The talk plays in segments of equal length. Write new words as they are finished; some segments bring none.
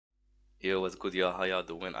Yo, what's good, y'all? How y'all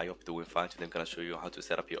doing? I hope you're doing fine. Today I'm gonna show you how to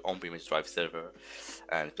set up your own BeamNG.drive server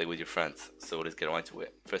and play with your friends. So let's get right to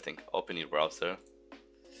it. First thing, open your browser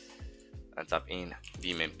and type in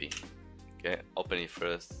BeamMP. Okay, open the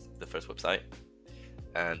first website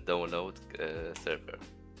and download server.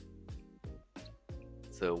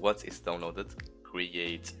 So once it's downloaded,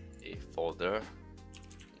 create a folder,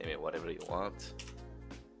 name it whatever you want,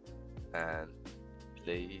 and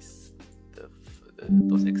place the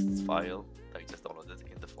 .txt file that you just downloaded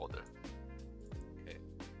in the folder. Okay.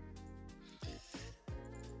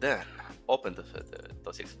 Then open the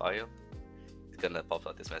 .txt file. It's gonna pop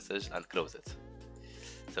out this message and close it.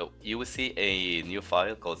 So you will see a new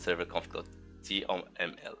file called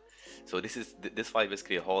server.conf.tml. So this file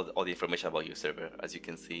basically holds all the information about your server. As you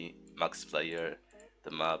can see, max player,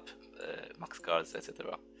 the map, max cards,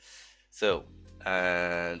 etc. So,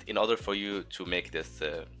 and in order for you to make this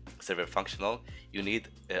server functional, you need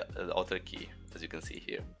an author key, as you can see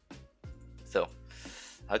here. So,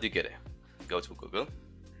 how do you get it? Go to Google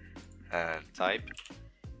and type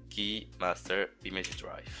key master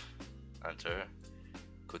BeamNG.drive. Enter.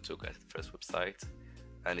 Go to the first website,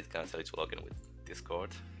 and it's gonna tell you to log in with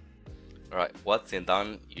Discord. Alright, once it's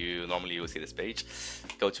done, you will see this page.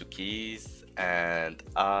 Go to keys and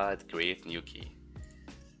create new key.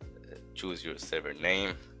 Choose your server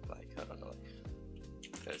name, like I don't know,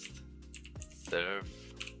 test serve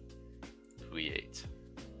create,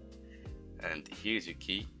 and here's your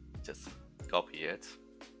key. Just copy it,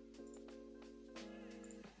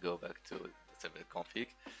 go back to the server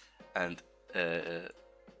config, and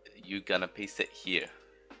you're gonna paste it here.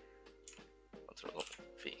 Control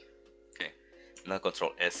V. Okay, now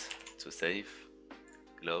Control S to save,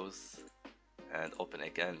 close, and open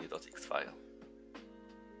again the .txt file.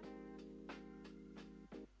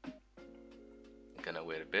 Gonna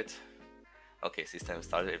wait a bit. Okay, system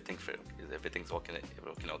started. Everything's working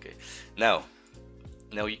okay. Now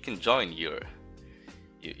you can join your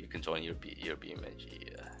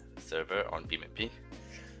BeamNG server on BeamMP,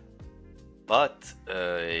 but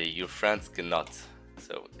your friends cannot.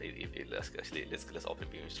 So let's open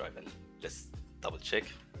BeamNG.drive and let's double check.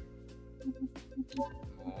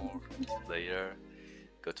 More player.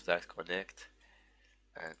 Go to that connect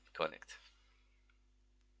and connect.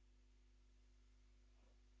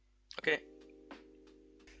 Okay,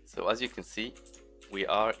 so as you can see, we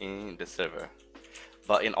are in the server,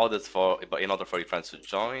 but in order for your friends to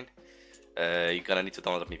join, you're gonna need to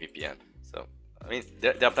download Radmin VPN. So I mean,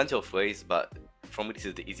 there are plenty of ways, but for me this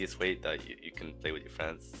is the easiest way that you can play with your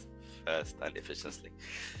friends fast and efficiently.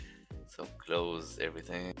 So close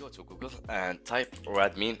everything, go to Google and type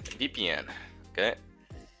Radmin VPN. Okay,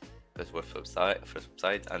 first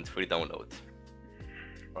website and free download.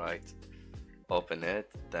 Right. Open it,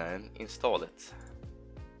 then install it.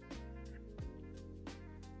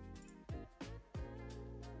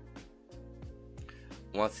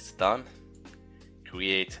 Once it's done,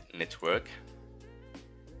 create network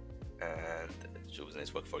and choose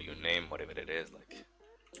network for your name, whatever it is, like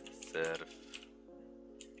serve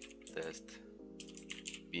test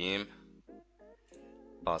beam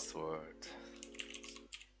password,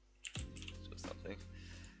 so something,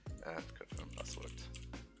 and confirm password.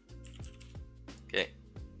 Okay,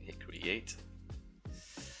 hit create.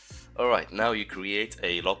 Alright, now you create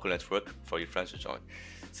a local network for your friends to join.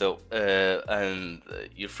 So,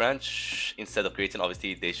 your friends, instead of creating,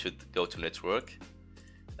 obviously, they should go to network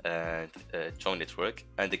and join network,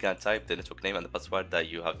 and they can type the network name and the password that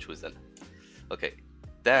you have chosen. Okay,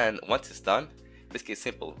 then once it's done, basically it's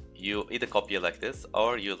simple. You either copy it like this,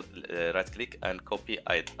 or you right click and copy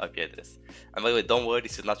IP address. And by the way, don't worry,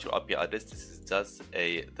 this is not your IP address, this is just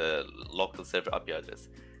the local server IP address,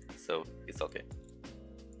 so it's okay.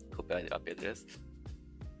 Copy the IP address.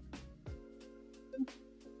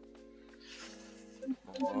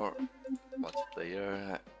 More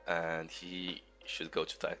multiplayer, and he should go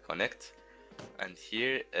to type connect, and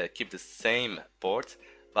here keep the same port,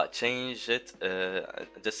 but change it,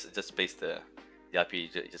 just paste the IP you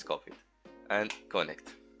just copied and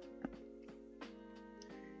connect.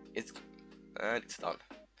 It's done.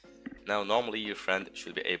 Now normally your friend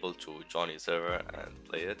should be able to join your server and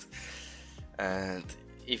play it, and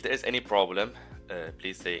if there is any problem,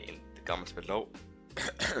 please say in the comments below.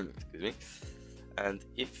 Excuse me. And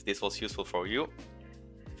if this was useful for you,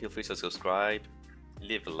 feel free to subscribe,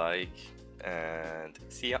 leave a like, and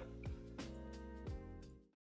see ya.